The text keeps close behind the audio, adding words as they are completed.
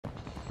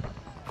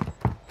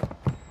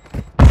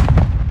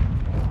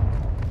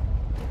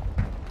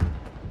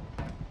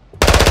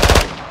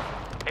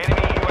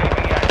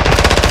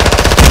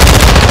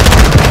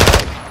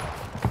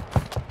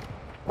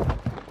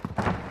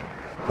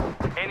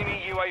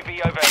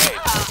UAV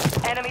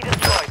overhead. Enemy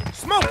destroyed.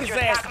 Smoke Use his your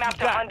ass attack if map you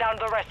to got hunt down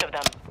the rest of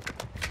them.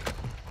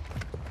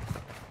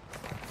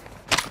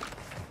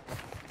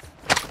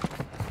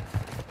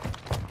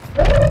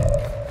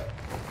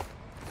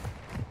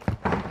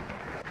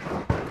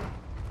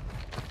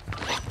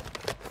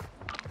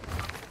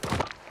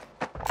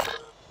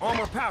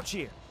 Armor pouch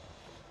here.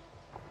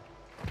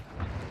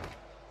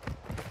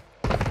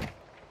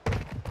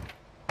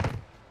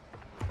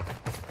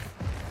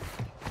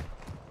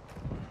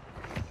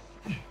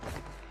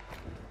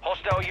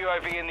 Hostile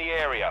UAV in the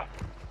area.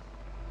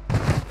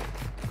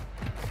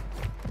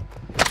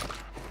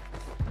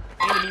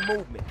 Enemy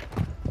movement.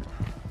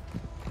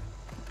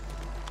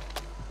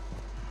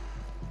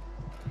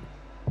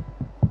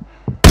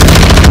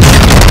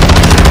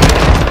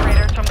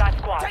 Raiders from that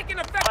squad. Taking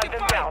Hunt effective them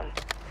fire. down.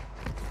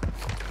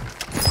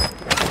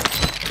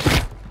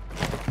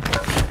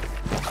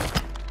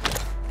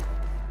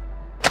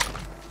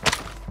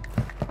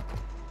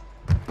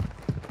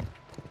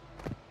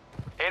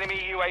 Enemy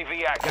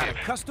UAV Got a active.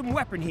 custom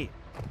weapon here.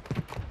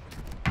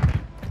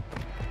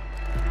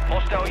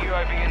 Hostile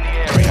UAV in the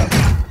area.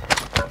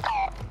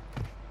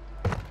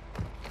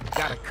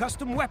 Got a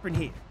custom weapon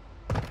here.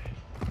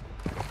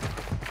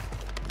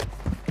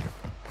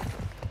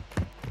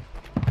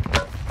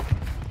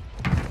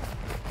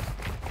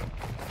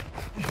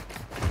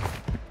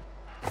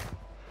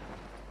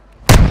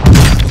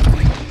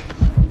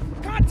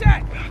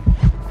 Contact!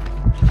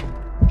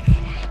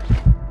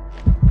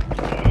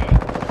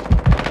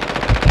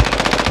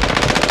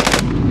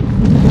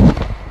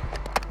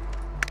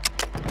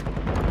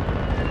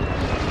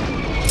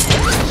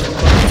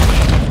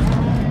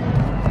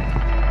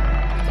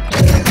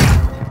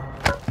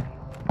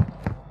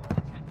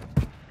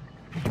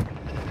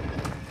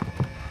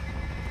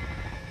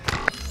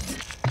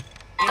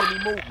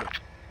 Enemy movement.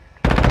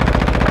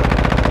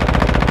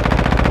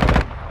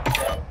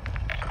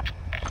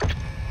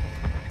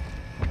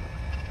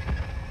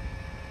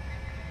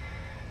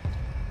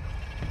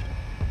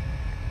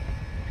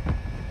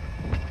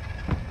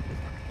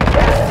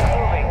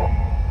 Moving.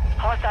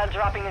 Hostile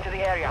dropping into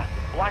the area.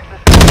 Watch the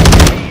sky.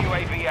 Enemy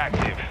UAV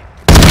active.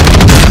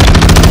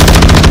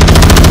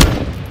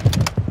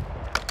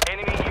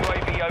 Enemy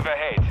UAV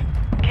overhead.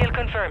 Kill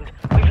confirmed.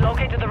 We've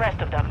located the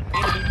rest of them.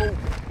 Enemy movement.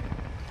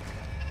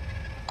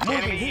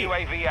 Moving Enemy here.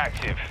 UAV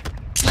active.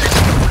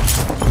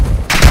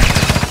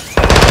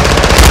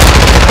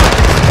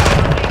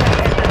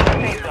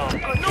 Safe zone.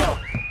 Good kill.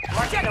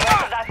 Marking the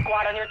rest of that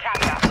squad on your attack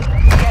map.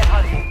 Get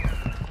hunting.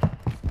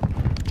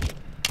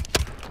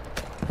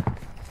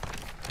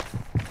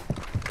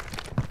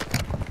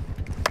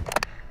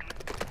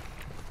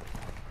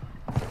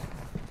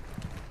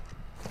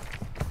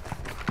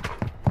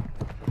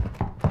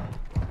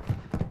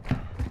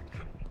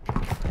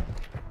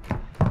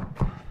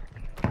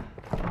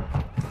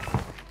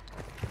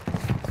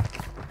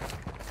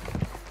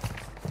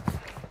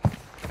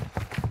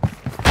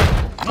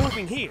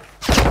 Moving here.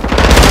 The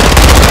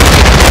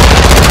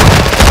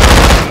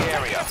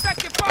area.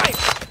 Effective fire.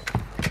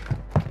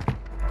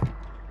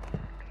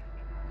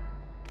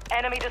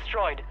 Enemy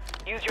destroyed.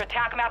 Use your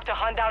attack map to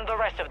hunt down the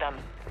rest of them.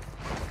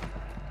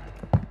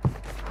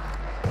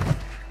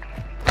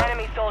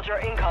 Enemy soldier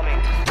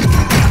incoming.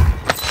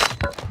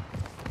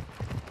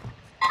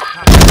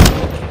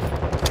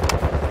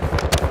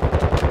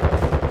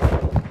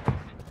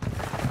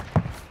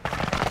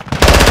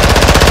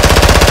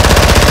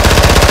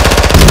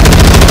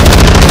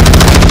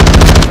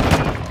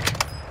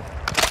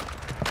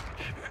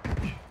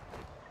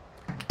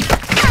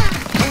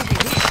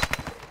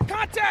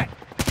 Contact!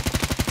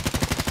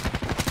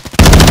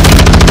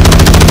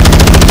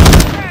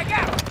 Tag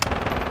out!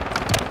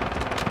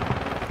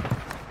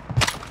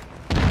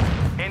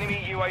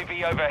 Enemy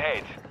UAV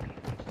overhead.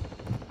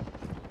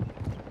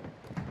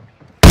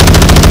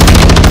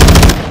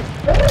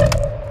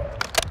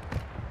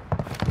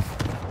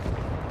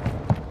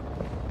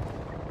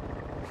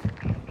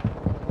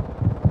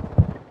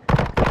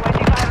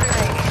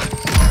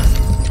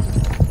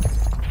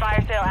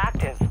 Fire sale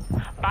active.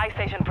 Buy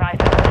station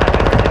prices.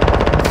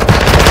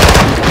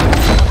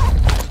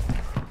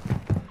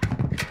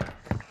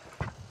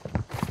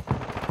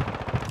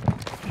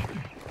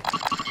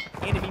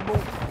 Enemy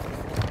movement.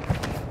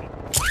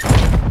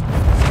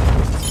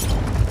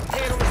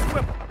 Head on the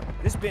swivel.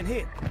 This been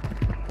hit.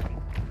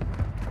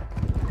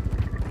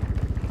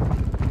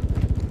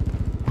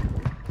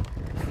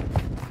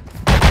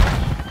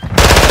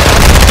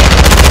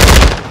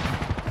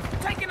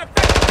 Taking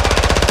effective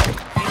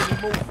fire. Enemy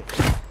movement.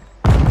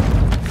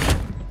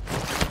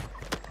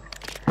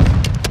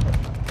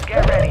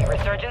 Get ready.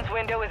 Resurgence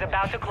window is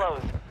about to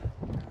close.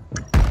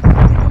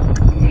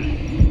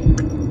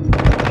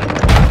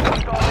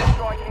 Solid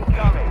strike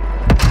incoming.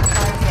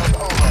 Fire sales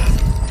over.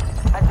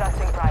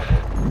 Adjusting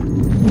prices.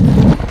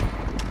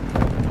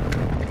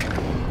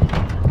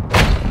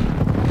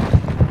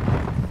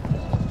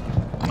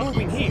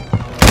 Moving here.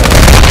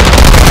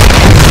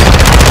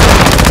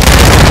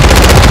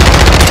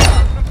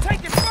 I'm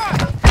taking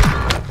fire.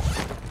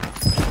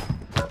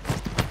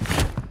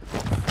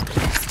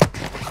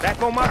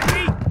 Back on my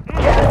feet.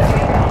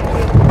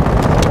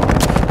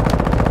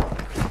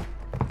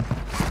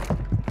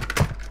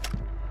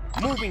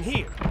 Moving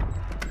here.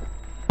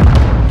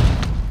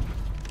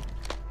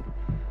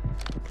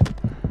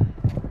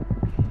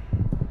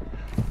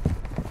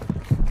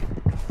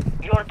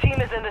 Your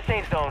team is in the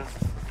safe zone.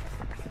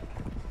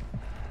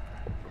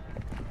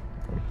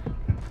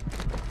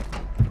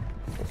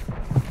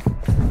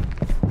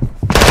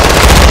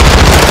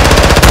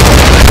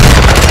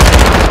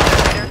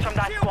 There's from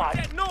that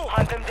squad.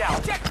 Hunt them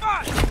down. Check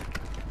fire.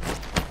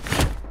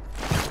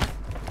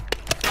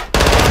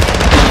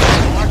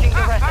 Marking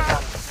the rest of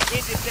them.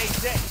 Ended they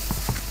day.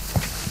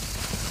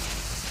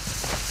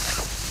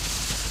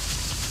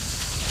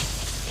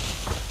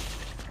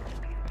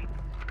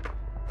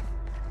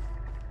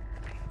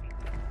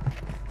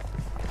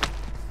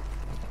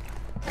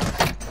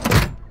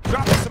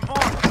 Dropping some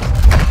armor.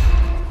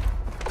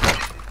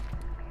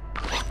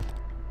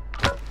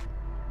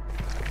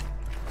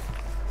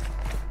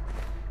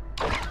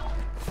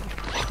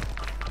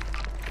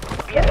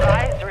 Be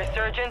advised, the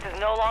resurgence is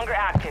no longer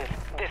active.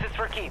 This is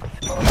for keeps.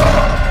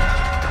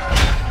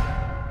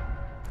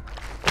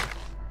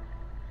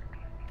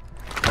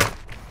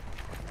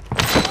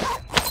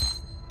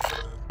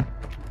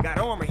 Got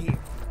armor here.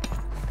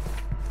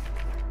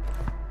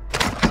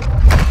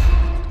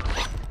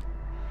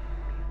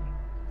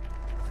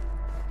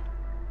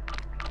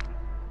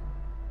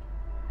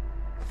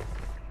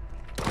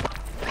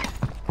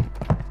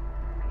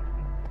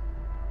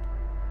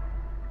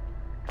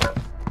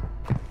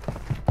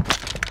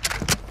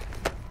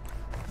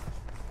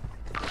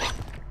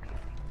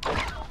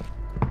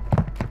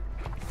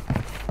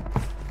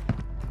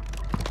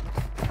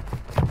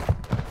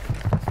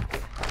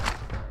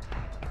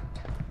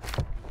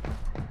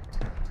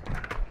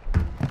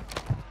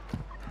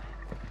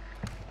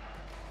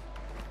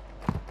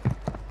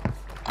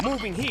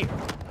 Moving here.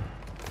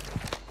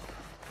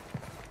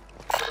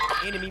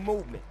 Enemy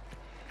movement.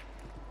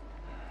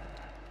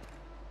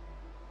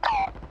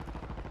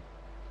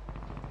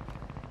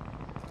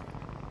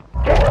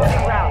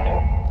 Closing round.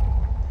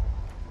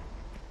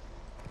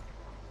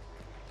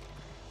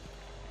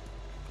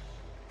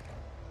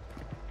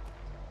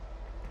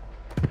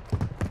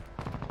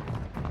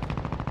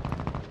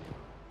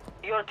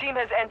 Your team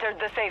has entered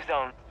the safe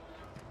zone.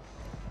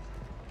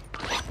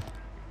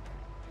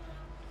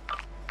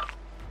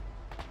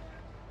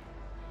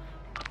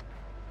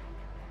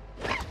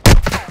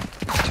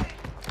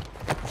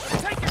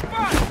 Take your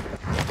fire.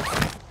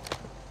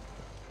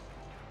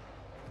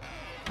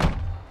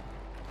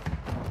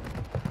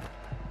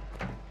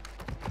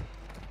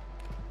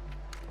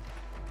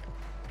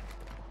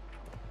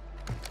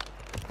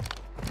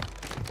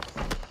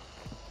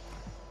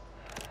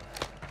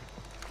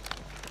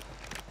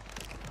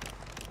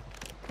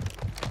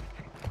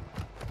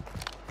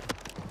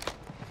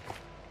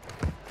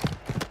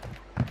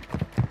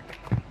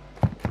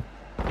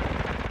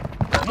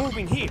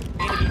 Moving here.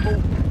 Enemy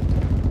movement.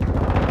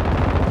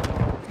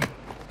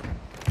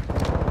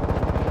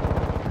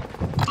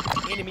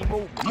 Enemy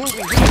movement.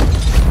 Moving here.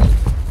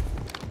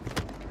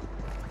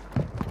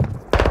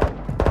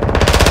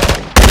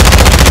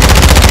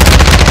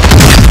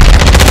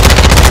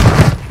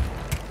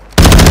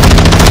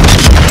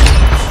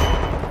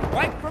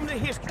 Right from the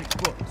history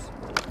books.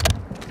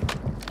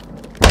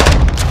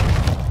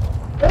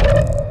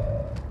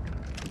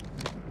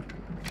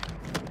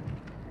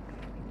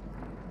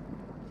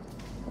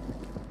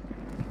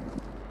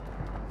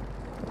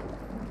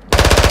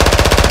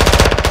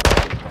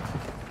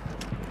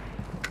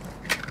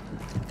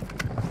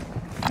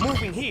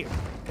 Moving here.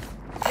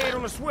 Head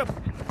on a swivel.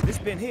 This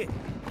been hit.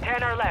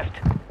 10 are left.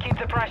 Keep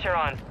the pressure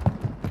on.